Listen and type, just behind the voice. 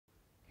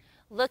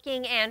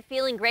Looking and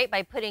feeling great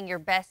by putting your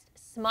best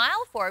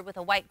smile forward with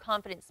a white,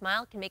 confident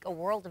smile can make a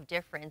world of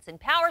difference.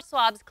 And Power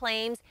Swabs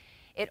claims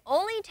it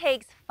only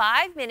takes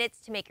 5 minutes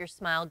to make your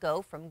smile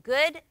go from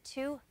good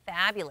to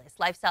fabulous.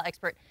 Lifestyle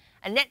expert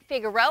Annette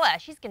Figueroa,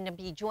 she's going to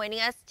be joining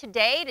us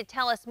today to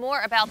tell us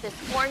more about this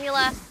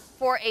formula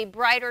for a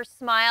brighter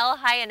smile.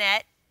 Hi,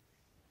 Annette.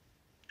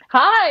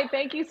 Hi,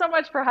 thank you so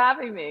much for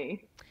having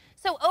me.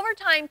 So over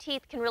time,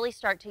 teeth can really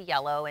start to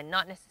yellow and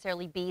not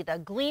necessarily be the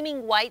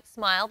gleaming white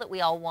smile that we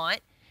all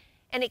want.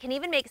 And it can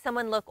even make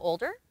someone look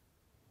older.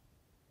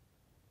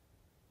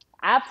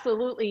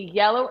 Absolutely.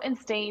 Yellow and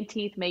stained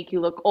teeth make you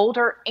look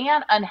older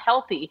and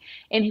unhealthy.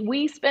 And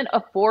we spend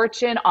a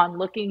fortune on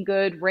looking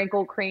good,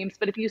 wrinkle creams.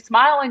 But if you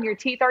smile and your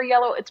teeth are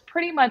yellow, it's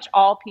pretty much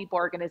all people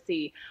are going to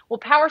see. Well,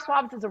 Power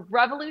Swabs is a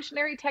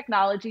revolutionary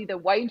technology that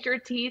whitens your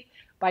teeth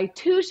by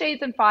 2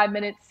 shades in 5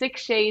 minutes,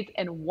 6 shades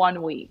in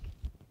 1 week.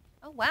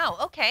 Oh, wow.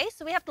 Okay,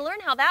 so we have to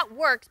learn how that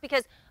works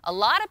because a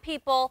lot of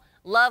people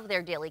love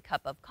their daily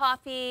cup of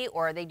coffee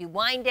or they do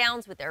wind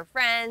downs with their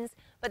friends,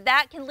 but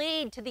that can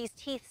lead to these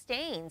teeth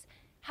stains.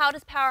 How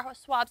does Power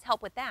Swabs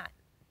help with that?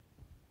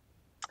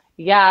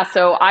 Yeah,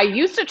 so I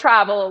used to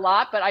travel a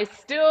lot, but I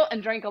still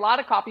and drink a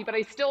lot of coffee, but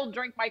I still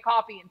drink my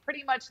coffee and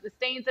pretty much the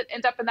stains that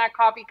end up in that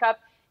coffee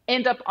cup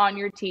end up on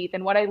your teeth.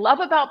 And what I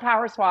love about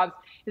Power Swabs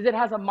is it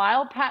has a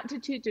mild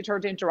patented tooth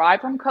detergent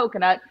derived from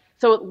coconut.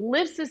 So it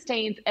lifts the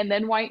stains and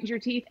then whitens your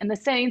teeth, and the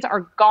stains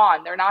are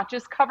gone. They're not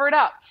just covered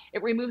up.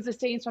 It removes the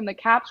stains from the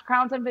caps,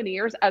 crowns, and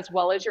veneers, as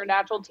well as your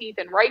natural teeth.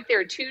 And right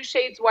there, 2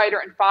 shades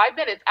whiter in 5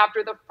 minutes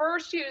after the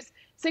first use,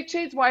 6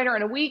 shades whiter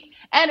in a week.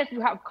 And if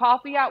you have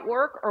coffee at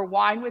work or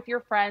wine with your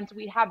friends,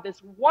 we have this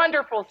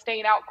wonderful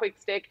stain out quick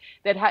stick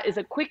that is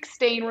a quick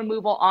stain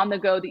removal on the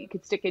go that you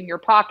could stick in your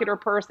pocket or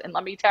purse. And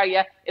let me tell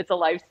you, it's a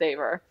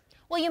lifesaver.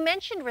 Well, you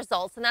mentioned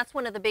results, and that's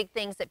one of the big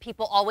things that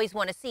people always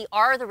want to see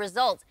are the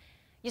results.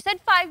 You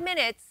said 5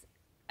 minutes.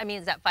 I mean,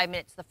 is that 5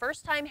 minutes the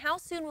first time? How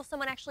soon will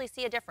someone actually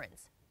see a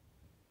difference?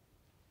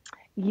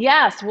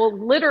 Yes, well,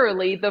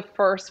 literally the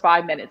first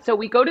 5 minutes. So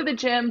we go to the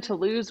gym to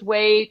lose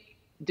weight,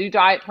 do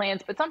diet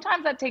plans, but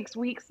sometimes that takes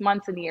weeks,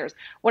 months, and years.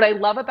 What I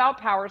love about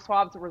Power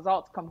Swabs, the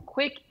results come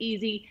quick,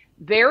 easy,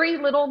 very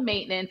little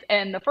maintenance.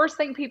 And the first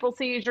thing people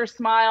see is your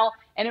smile,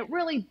 and it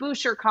really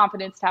boosts your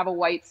confidence to have a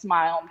white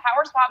smile. And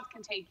Power Swabs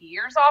can take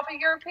years off of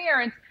your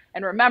appearance.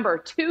 And remember,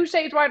 2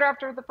 shades whiter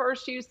after the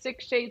first use,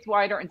 6 shades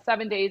whiter in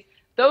 7 days.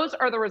 Those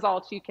are the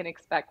results you can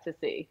expect to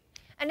see.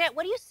 Annette,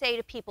 what do you say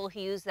to people who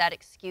use that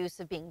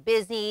excuse of being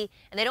busy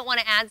and they don't want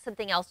to add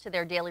something else to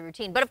their daily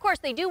routine? But of course,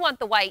 they do want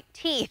the white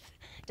teeth.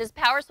 Does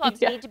Power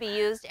Swabs Yeah. need to be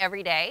used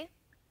every day?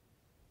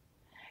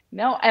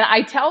 No, and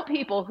I tell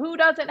people who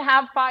doesn't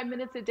have 5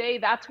 minutes a day,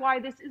 that's why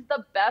this is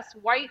the best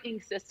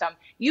whitening system.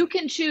 You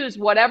can choose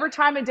whatever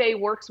time of day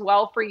works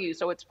well for you.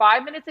 So it's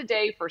 5 minutes a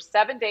day for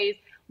 7 days,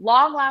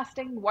 long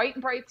lasting, white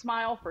and bright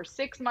smile for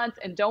 6 months.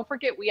 And don't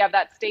forget, we have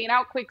that stain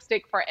out quick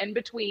stick for in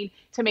between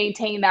to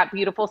maintain that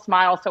beautiful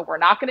smile. So we're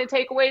not going to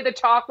take away the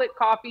chocolate,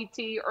 coffee,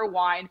 tea, or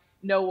wine.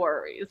 No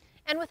worries.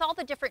 And with all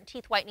the different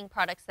teeth whitening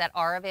products that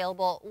are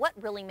available, what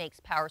really makes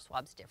Power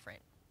Swabs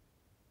different?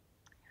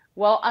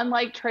 Well,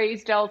 unlike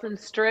trays, gels, and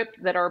strip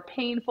that are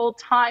painful,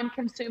 time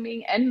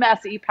consuming, and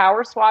messy,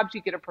 Power Swabs,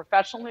 you get a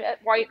professionally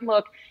white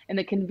look and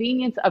the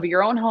convenience of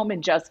your own home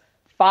in just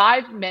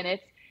 5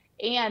 minutes.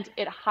 And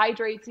it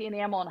hydrates the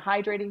enamel, and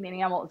hydrating the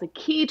enamel is a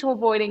key to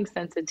avoiding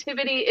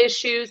sensitivity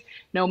issues.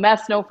 No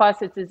mess, no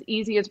fuss. It's as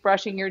easy as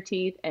brushing your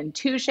teeth, and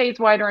 2 shades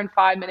whiter in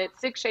 5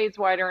 minutes, 6 shades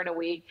whiter in a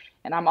week.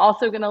 And I'm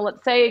also going to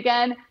say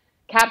again,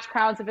 caps,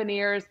 crowns, and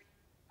veneers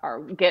or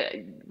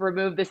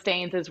remove the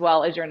stains as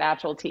well as your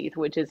natural teeth,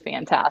 which is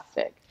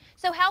fantastic.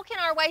 So how can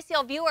our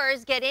YCL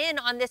viewers get in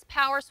on this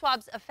Power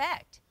Swabs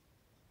effect?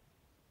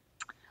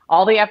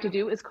 All they have to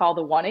do is call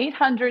the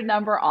 1-800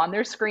 number on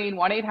their screen,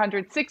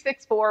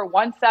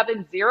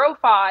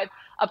 1-800-664-1705,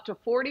 up to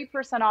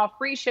 40% off,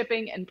 free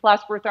shipping, and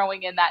plus we're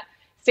throwing in that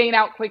stain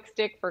out quick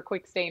stick for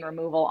quick stain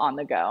removal on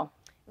the go.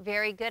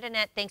 Very good,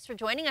 Annette. Thanks for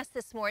joining us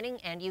this morning.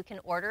 And you can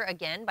order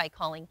again by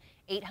calling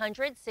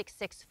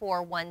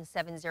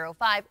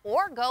 800-664-1705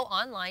 or go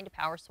online to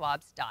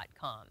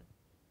powerswabs.com.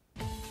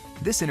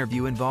 This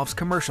interview involves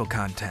commercial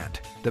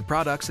content. The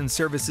products and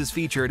services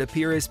featured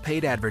appear as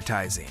paid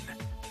advertising.